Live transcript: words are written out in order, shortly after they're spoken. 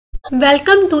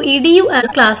Welcome to EDU and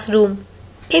Classroom.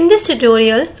 In this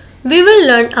tutorial, we will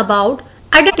learn about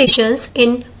adaptations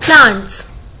in plants.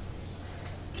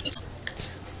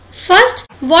 First,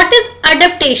 what is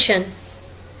adaptation?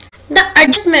 The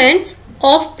adjustments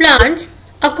of plants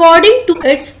according to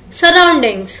its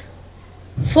surroundings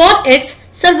for its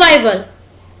survival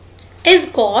is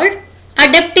called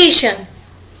adaptation.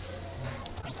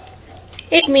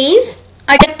 It means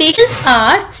adaptations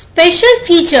are special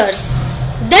features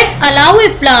that allow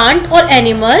a plant or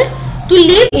animal to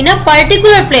live in a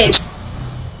particular place.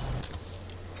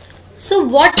 So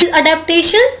what is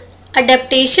adaptation?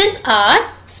 Adaptations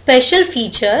are special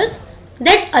features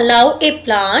that allow a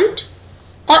plant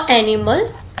or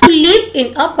animal to live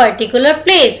in a particular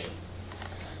place.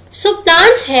 So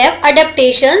plants have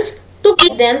adaptations to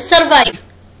keep them survive.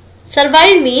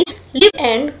 Survive means live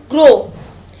and grow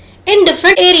in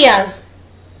different areas.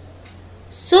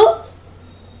 So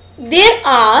there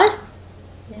are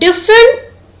different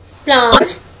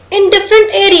plants in different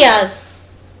areas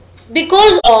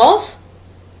because of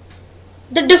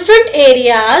the different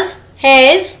areas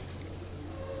has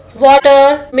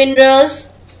water,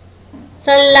 minerals,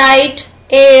 sunlight,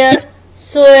 air,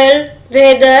 soil,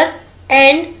 weather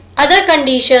and other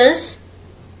conditions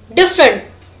different.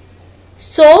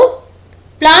 So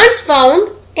plants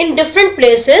found in different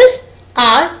places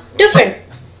are different.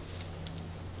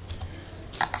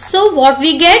 So what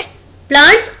we get?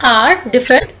 Plants are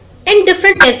different in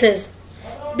different places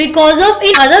because of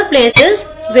in other places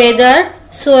weather,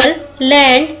 soil,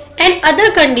 land and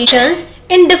other conditions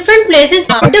in different places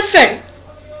are different.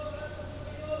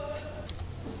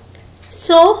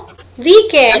 So we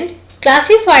can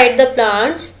classify the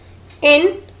plants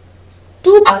in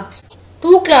two parts,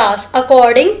 two classes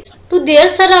according to their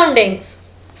surroundings.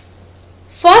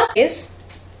 First is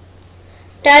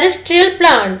terrestrial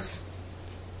plants.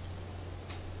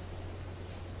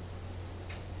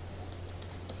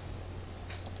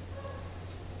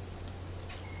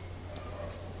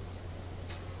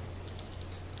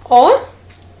 Or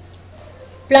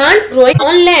plants growing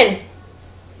on land.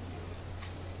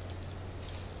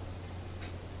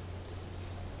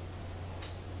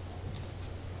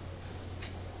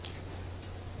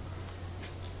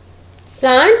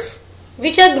 Plants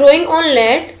which are growing on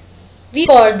land, we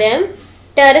call them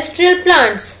terrestrial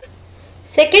plants.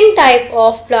 Second type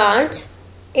of plants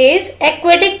is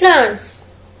aquatic plants.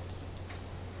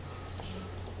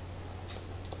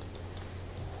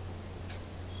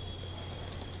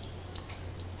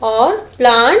 Or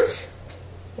plants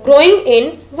growing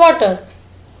in water.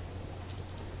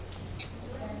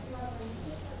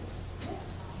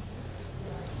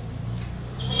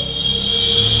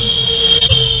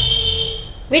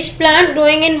 Which plants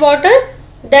growing in water?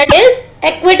 That is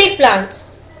aquatic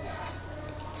plants.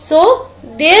 So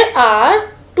there are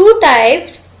two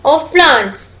types of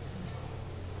plants,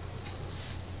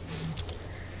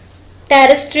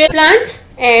 terrestrial plants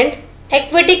and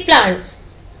aquatic plants.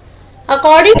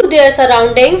 According to their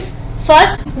surroundings,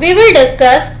 first we will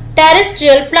discuss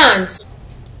terrestrial plants.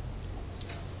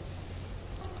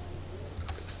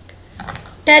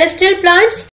 Terrestrial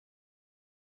plants.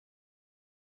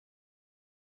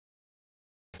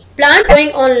 Plants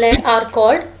growing on land are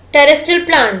called terrestrial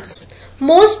plants.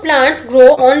 Most plants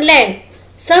grow on land.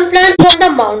 Some plants grow on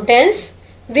the mountains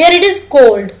where it is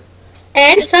cold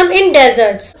and some in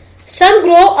deserts. Some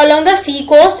grow along the sea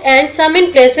coast and some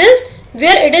in places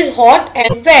where it is hot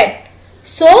and wet.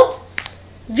 So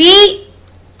we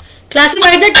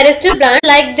classify the terrestrial plant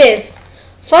like this.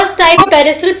 First type of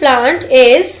terrestrial plant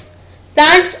is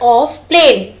plants of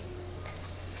plain.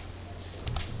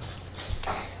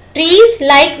 Trees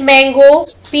like mango,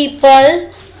 peepal,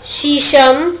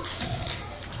 shisham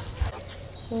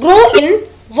grow in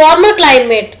warmer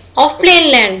climate of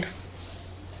plain land.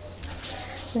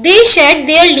 They shed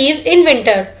their leaves in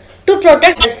winter to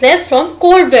protect themselves from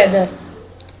cold weather.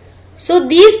 So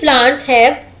these plants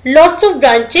have lots of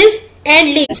branches and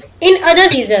leaves in other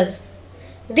seasons.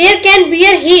 They can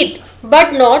bear heat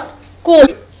but not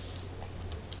cold.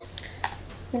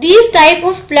 These type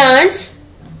of plants,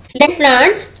 land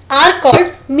plants, are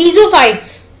called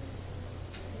mesophytes.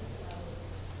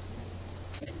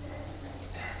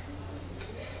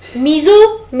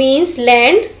 Meso means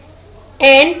land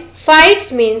and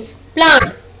phytes means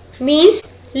plant, means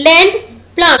land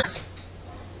plants.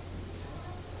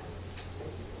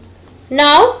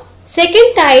 Now,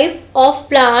 second type of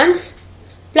plants,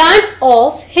 plants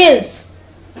of hills.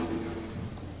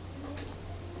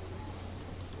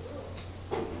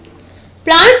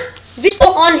 Plants which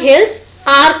grow on hills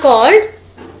are called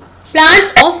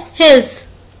plants of hills.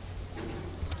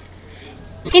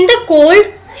 In the cold,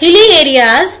 hilly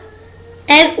areas,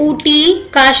 As Ooty,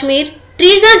 Kashmir,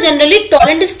 trees are generally tall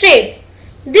and straight.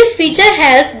 This feature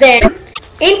helps them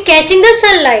in catching the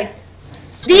sunlight.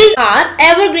 These are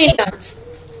evergreen plants.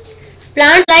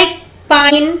 Plants like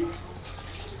pine,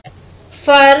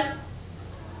 fir,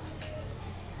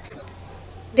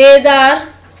 deodar,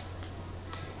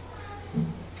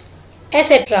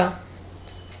 etc.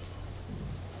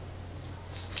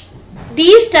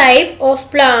 These type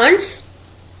of plants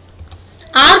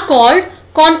are called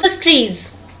coniferous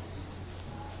trees.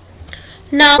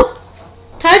 Now,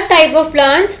 third type of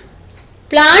plants,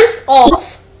 plants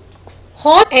of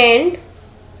hot and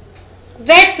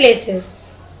wet places.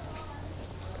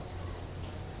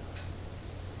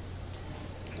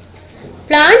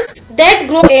 Plants that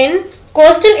grow in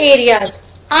coastal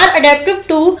areas are adapted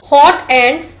to hot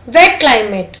and wet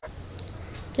climate,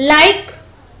 like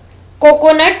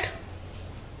coconut,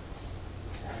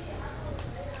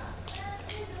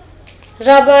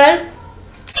 rubber,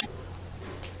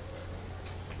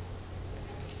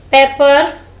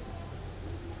 pepper,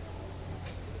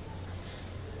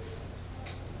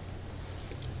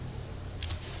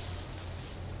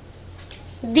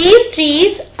 these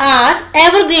trees are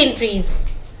evergreen trees.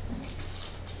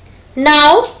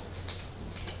 Now,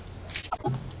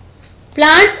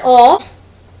 plants of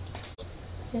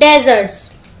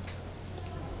deserts.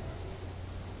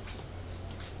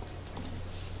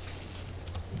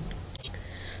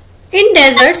 In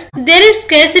deserts, there is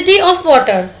scarcity of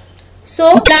water.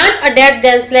 So, plants adapt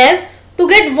themselves to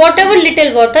get whatever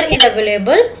little water is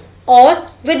available or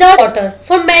without water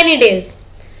for many days.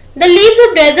 The leaves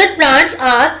of desert plants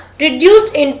are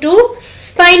reduced into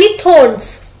spiny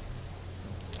thorns.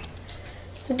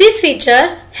 This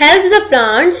feature helps the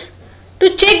plants to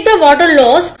check the water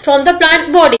loss from the plant's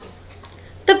body.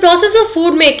 The process of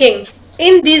food making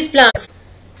in these plants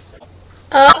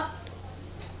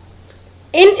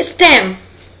in stem.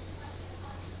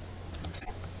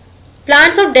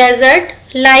 Plants of desert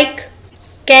like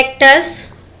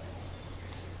cactus,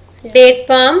 date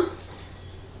palm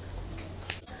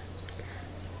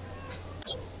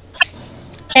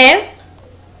have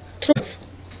thorns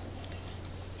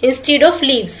instead of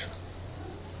leaves.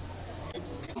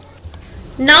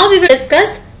 Now we will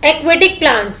discuss aquatic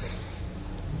plants.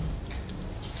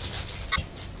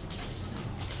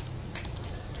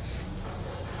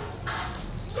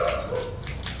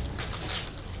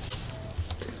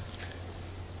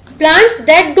 Plants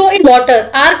that grow in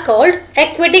water are called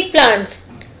aquatic plants.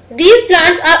 These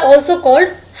plants are also called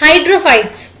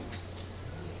hydrophytes.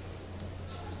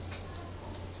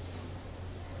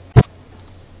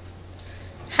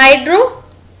 Hydro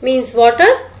means water,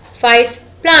 phytes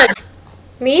plants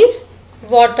means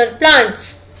water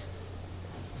plants.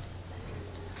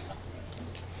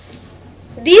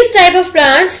 These type of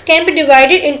plants can be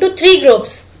divided into three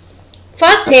groups.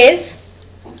 First is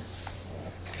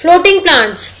floating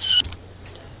plants.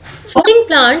 Floating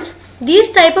plants,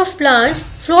 these type of plants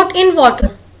float in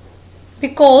water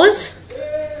because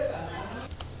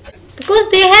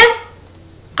they have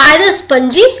either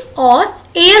spongy or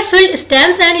air-filled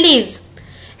stems and leaves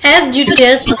as due to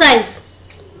their size.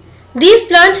 These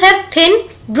plants have thin,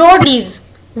 broad leaves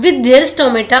with their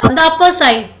stomata on the upper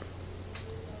side.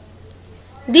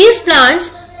 These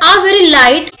plants are very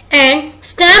light and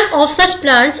stems of such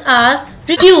plants are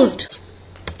reduced.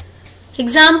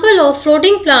 Example of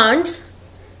floating plants: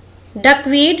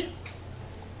 duckweed,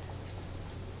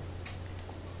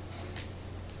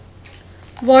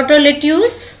 water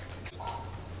lettuce,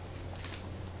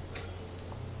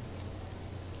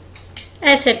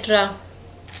 etc.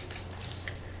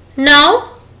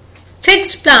 Now,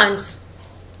 fixed plants.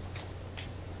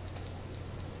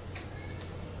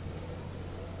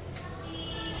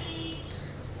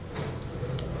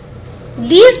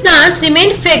 These plants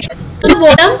remain fixed at the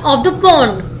bottom of the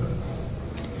pond.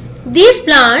 These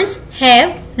plants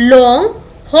have long,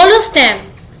 hollow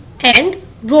stem and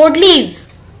broad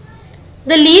leaves.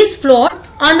 The leaves float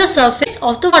on the surface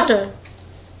of the water.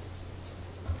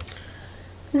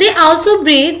 They also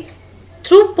breathe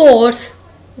through pores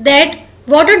that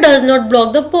water does not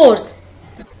block the pores.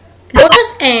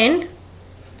 Lotus and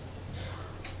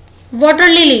water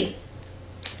lily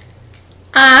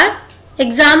are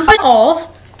examples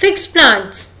of fixed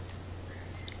plants.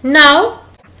 Now,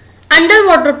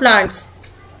 underwater plants.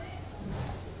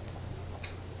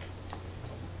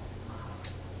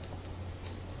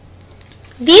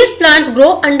 These plants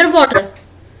grow underwater.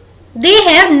 They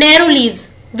have narrow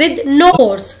leaves with no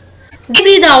pores. They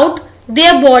breathe out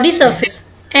their body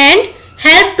surface and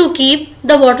help to keep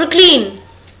the water clean.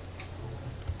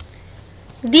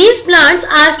 These plants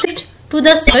are fixed to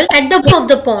the soil at the bottom of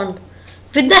the pond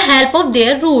with the help of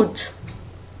their roots.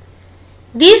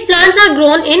 These plants are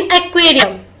grown in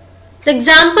aquarium. The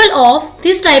example of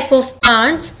this type of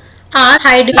plants are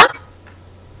hydra,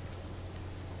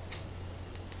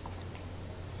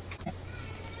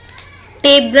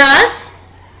 tape grass,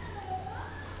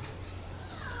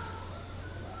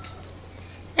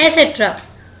 etc.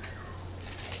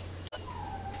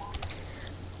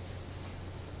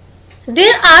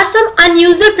 There are some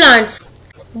unusual plants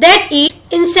that eat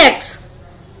insects.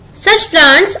 Such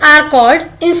plants are called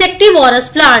insectivorous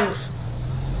plants.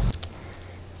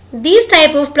 These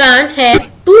type of plants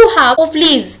have two halves of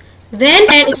leaves. When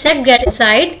an insect gets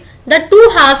inside, the two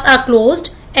halves are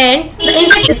closed and the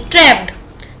insect is trapped.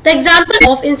 The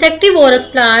example of insectivorous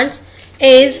plants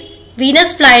is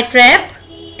Venus flytrap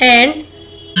and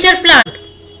pitcher plant.